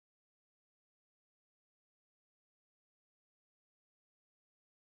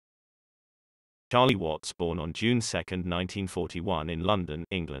Charlie Watts, born on June 2, 1941 in London,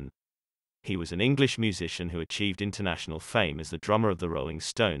 England. He was an English musician who achieved international fame as the drummer of the Rolling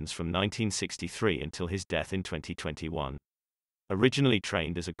Stones from 1963 until his death in 2021. Originally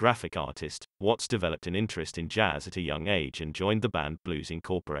trained as a graphic artist, Watts developed an interest in jazz at a young age and joined the band Blues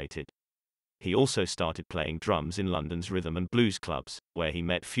Incorporated. He also started playing drums in London's rhythm and blues clubs, where he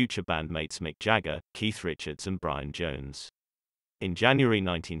met future bandmates Mick Jagger, Keith Richards and Brian Jones. In January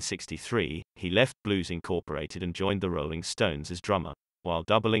 1963, he left Blues Incorporated and joined the Rolling Stones as drummer, while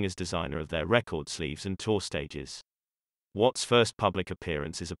doubling as designer of their record sleeves and tour stages. Watts' first public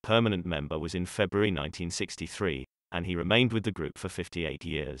appearance as a permanent member was in February 1963, and he remained with the group for 58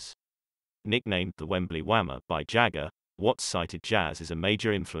 years. Nicknamed the Wembley Whammer by Jagger, Watts cited jazz as a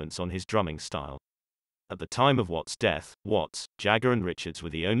major influence on his drumming style. At the time of Watts' death, Watts, Jagger and Richards were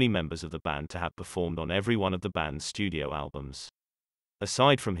the only members of the band to have performed on every one of the band's studio albums.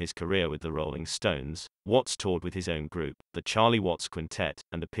 Aside from his career with the Rolling Stones, Watts toured with his own group, the Charlie Watts Quintet,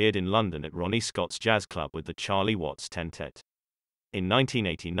 and appeared in London at Ronnie Scott's Jazz Club with the Charlie Watts Tentet. In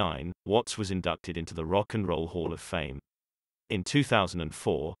 1989, Watts was inducted into the Rock and Roll Hall of Fame. In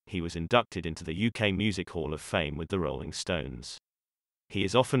 2004, he was inducted into the UK Music Hall of Fame with the Rolling Stones. He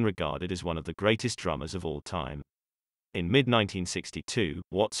is often regarded as one of the greatest drummers of all time. In mid-1962,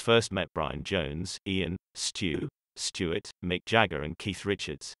 Watts first met Brian Jones, Ian, Stu, Stewart, Mick Jagger and Keith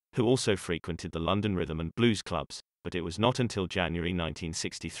Richards, who also frequented the London rhythm and blues clubs, but it was not until January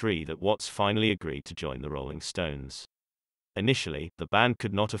 1963 that Watts finally agreed to join the Rolling Stones. Initially, the band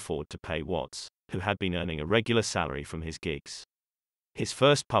could not afford to pay Watts, who had been earning a regular salary from his gigs. His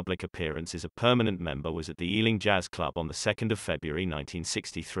first public appearance as a permanent member was at the Ealing Jazz Club on the 2nd of February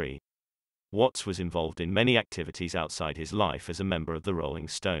 1963. Watts was involved in many activities outside his life as a member of the Rolling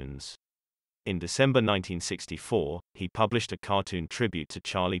Stones. In December 1964, he published a cartoon tribute to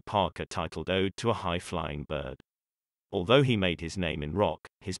Charlie Parker titled Ode to a High-Flying Bird. Although he made his name in rock,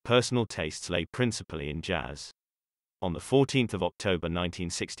 his personal tastes lay principally in jazz. On the 14th of October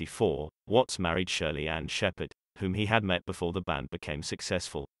 1964, Watts married Shirley Ann Shepherd, whom he had met before the band became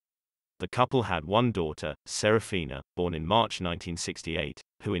successful. The couple had one daughter, Serafina, born in March 1968,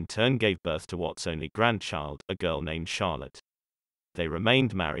 who in turn gave birth to Watts' only grandchild, a girl named Charlotte. They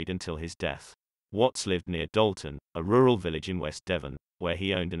remained married until his death. Watts lived near Dalton, a rural village in West Devon, where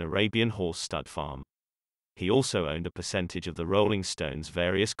he owned an Arabian horse stud farm. He also owned a percentage of the Rolling Stones'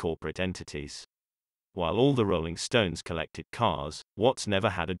 various corporate entities. While all the Rolling Stones collected cars, Watts never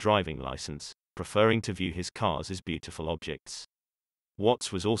had a driving license, preferring to view his cars as beautiful objects.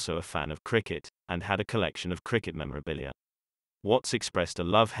 Watts was also a fan of cricket, and had a collection of cricket memorabilia. Watts expressed a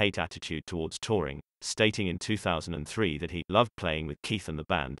love-hate attitude towards touring, stating in 2003 that he loved playing with Keith and the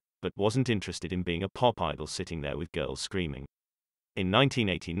band, but wasn't interested in being a pop idol sitting there with girls screaming. In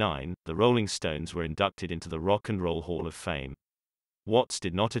 1989, the Rolling Stones were inducted into the Rock and Roll Hall of Fame. Watts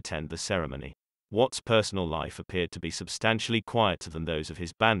did not attend the ceremony. Watts' personal life appeared to be substantially quieter than those of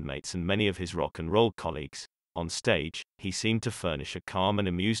his bandmates and many of his rock and roll colleagues. On stage, he seemed to furnish a calm and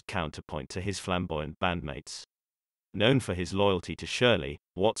amused counterpoint to his flamboyant bandmates. Known for his loyalty to Shirley,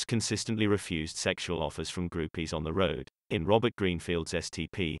 Watts consistently refused sexual offers from groupies on the road. In Robert Greenfield's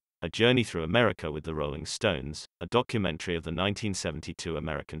STP, A Journey Through America with the Rolling Stones, a documentary of the 1972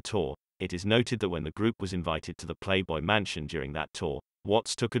 American tour, it is noted that when the group was invited to the Playboy Mansion during that tour,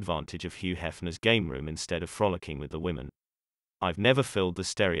 Watts took advantage of Hugh Hefner's game room instead of frolicking with the women. "I've never filled the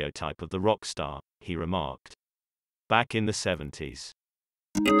stereotype of the rock star," he remarked. Back in the 70s.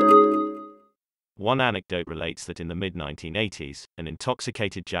 One anecdote relates that in the mid-1980s, an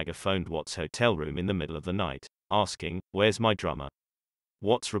intoxicated Jagger phoned Watts' hotel room in the middle of the night, asking, "Where's my drummer?"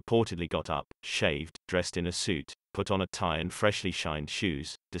 Watts reportedly got up, shaved, dressed in a suit, put on a tie and freshly shined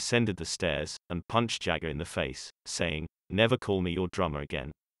shoes, descended the stairs, and punched Jagger in the face, saying, "Never call me your drummer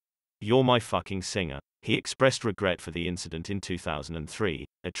again. You're my fucking singer." He expressed regret for the incident in 2003,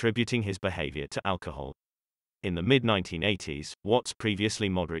 attributing his behavior to alcohol. In the mid-1980s, Watts' previously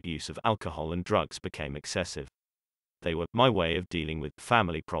moderate use of alcohol and drugs became excessive. "They were my way of dealing with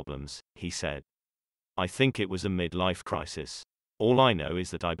family problems," he said. "I think it was a midlife crisis. All I know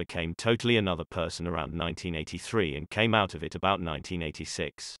is that I became totally another person around 1983 and came out of it about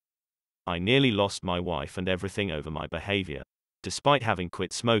 1986. I nearly lost my wife and everything over my behavior." Despite having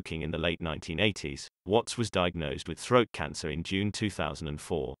quit smoking in the late 1980s, Watts was diagnosed with throat cancer in June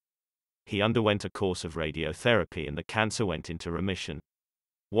 2004. He underwent a course of radiotherapy and the cancer went into remission.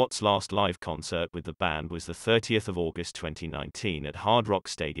 Watts' last live concert with the band was the 30th of August 2019 at Hard Rock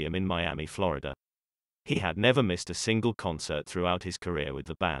Stadium in Miami, Florida. He had never missed a single concert throughout his career with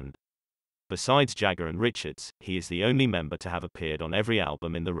the band. Besides Jagger and Richards, he is the only member to have appeared on every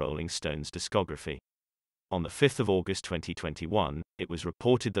album in the Rolling Stones discography. On the 5th of August 2021, it was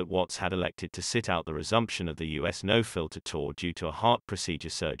reported that Watts had elected to sit out the resumption of the US No Filter tour due to a heart procedure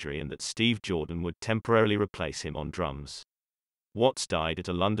surgery and that Steve Jordan would temporarily replace him on drums. Watts died at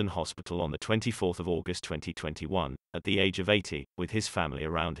a London hospital on the 24th of August 2021, at the age of 80, with his family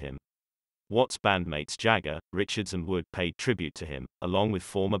around him. Watts' bandmates Jagger, Richards and Wood paid tribute to him, along with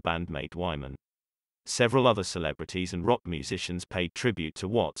former bandmate Wyman. Several other celebrities and rock musicians paid tribute to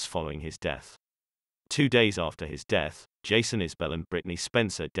Watts following his death. 2 days after his death, Jason Isbell and Brittany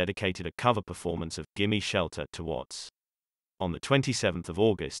Spencer dedicated a cover performance of Gimme Shelter to Watts. On the 27th of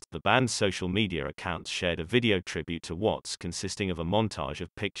August, the band's social media accounts shared a video tribute to Watts consisting of a montage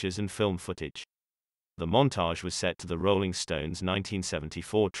of pictures and film footage. The montage was set to the Rolling Stones'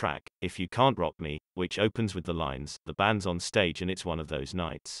 1974 track, If You Can't Rock Me, which opens with the lines, "The band's on stage and it's one of those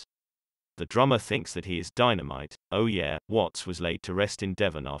nights. The drummer thinks that he is dynamite, oh yeah." Watts was laid to rest in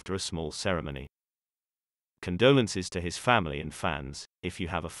Devon after a small ceremony. Condolences to his family and fans. If you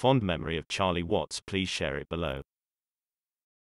have a fond memory of Charlie Watts, please share it below.